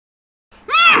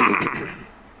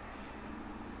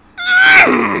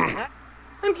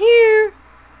I'm here.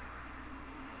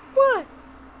 What?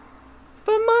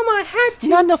 But Mom, I had to.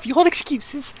 None of your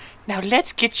excuses. Now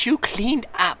let's get you cleaned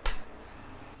up.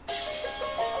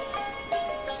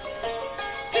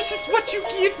 This is what you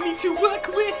give me to work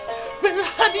with? Well,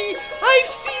 honey, I've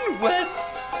seen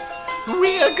worse.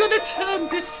 We're gonna turn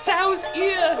this sow's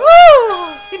ear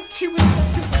into a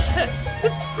silk purse.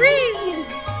 It's freezing.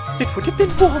 It would have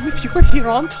been warm if you were here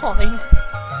on time.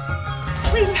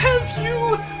 We'll have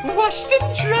you washed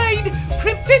and dried,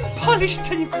 primped and polished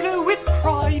till you glow with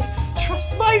pride.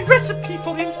 Trust my recipe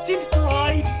for instant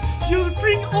pride. You'll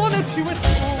bring honor to us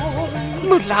all.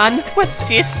 Mulan, what's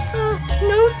this?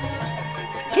 Notes?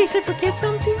 In case I forget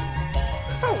something?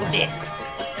 Oh, this.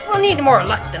 We'll need more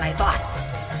luck than I thought.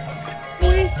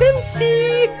 Wait and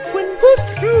see. When we're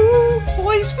through,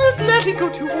 Boys will gladly go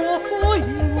to war for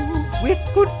you. with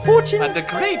good fortune, And a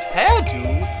great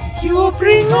hairdo. you'll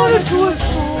bring honor to us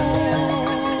all.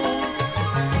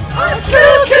 A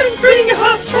girl can bring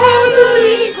her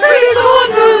family great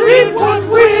honor in one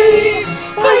way,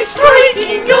 by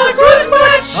striking a good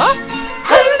match.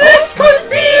 And this could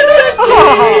be the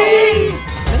day. I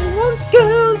want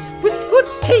girls with good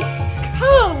taste.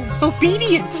 Calm,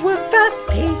 obedient, We're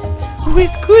fast-paced.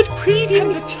 with good breeding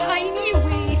and a tiny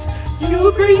waist.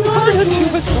 You'll bring honor to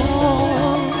us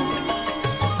all.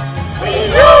 We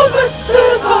all must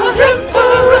serve our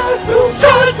emperor, who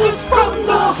guards us from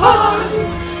the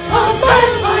Huns. A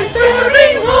man by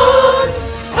bearing arms,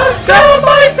 a girl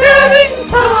by bearing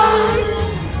sons.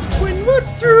 When we're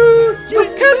through, you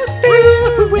can feel.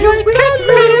 You can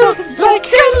feel. Like a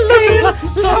little blossom,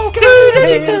 soft and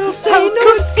pale. How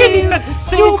could say that the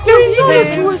same You'll bring no honor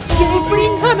say? to us all. You'll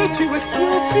bring honor to us all.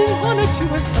 You'll bring honor to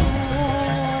us all.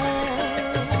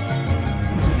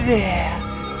 There,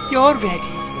 you're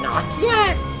ready. Not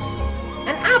yet.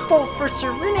 An apple for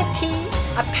serenity,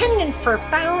 a pendant for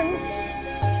balance,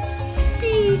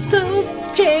 Beads of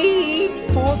jade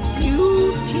for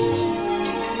beauty.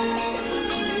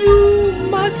 You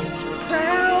must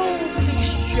proudly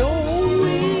show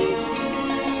it.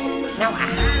 now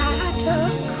add a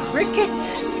cricket,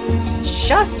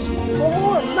 just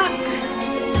for luck.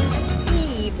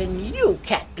 Even you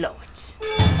can't blow it.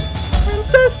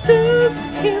 Ancestors,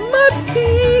 hear my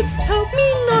plea. Help me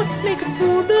not make a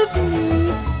fool of me,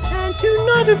 and do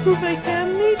not approve my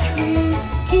family tree.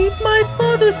 Keep my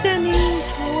father standing tall.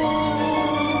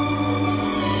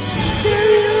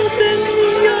 Burial than the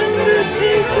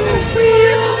undertaker, we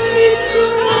all need to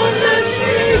honor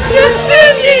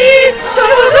Destiny,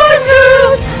 God our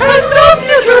girls, and our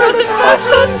future as it fast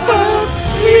unfurls.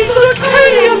 Each will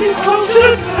carry on these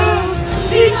cultured pearls,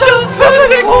 each a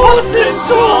perfect porcelain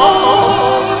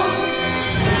doll.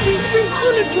 Please bring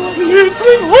honor to us. Please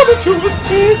bring honor to us.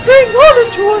 Please bring honor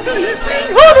to us. Please bring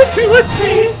honor to us.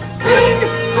 Please bring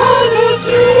honor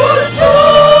to us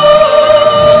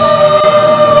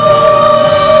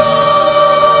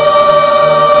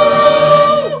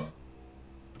all.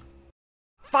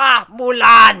 Fa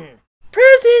Mulan!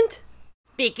 Present.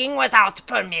 Speaking without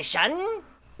permission?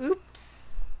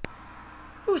 Oops.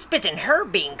 Who's bitten her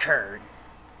bean curd?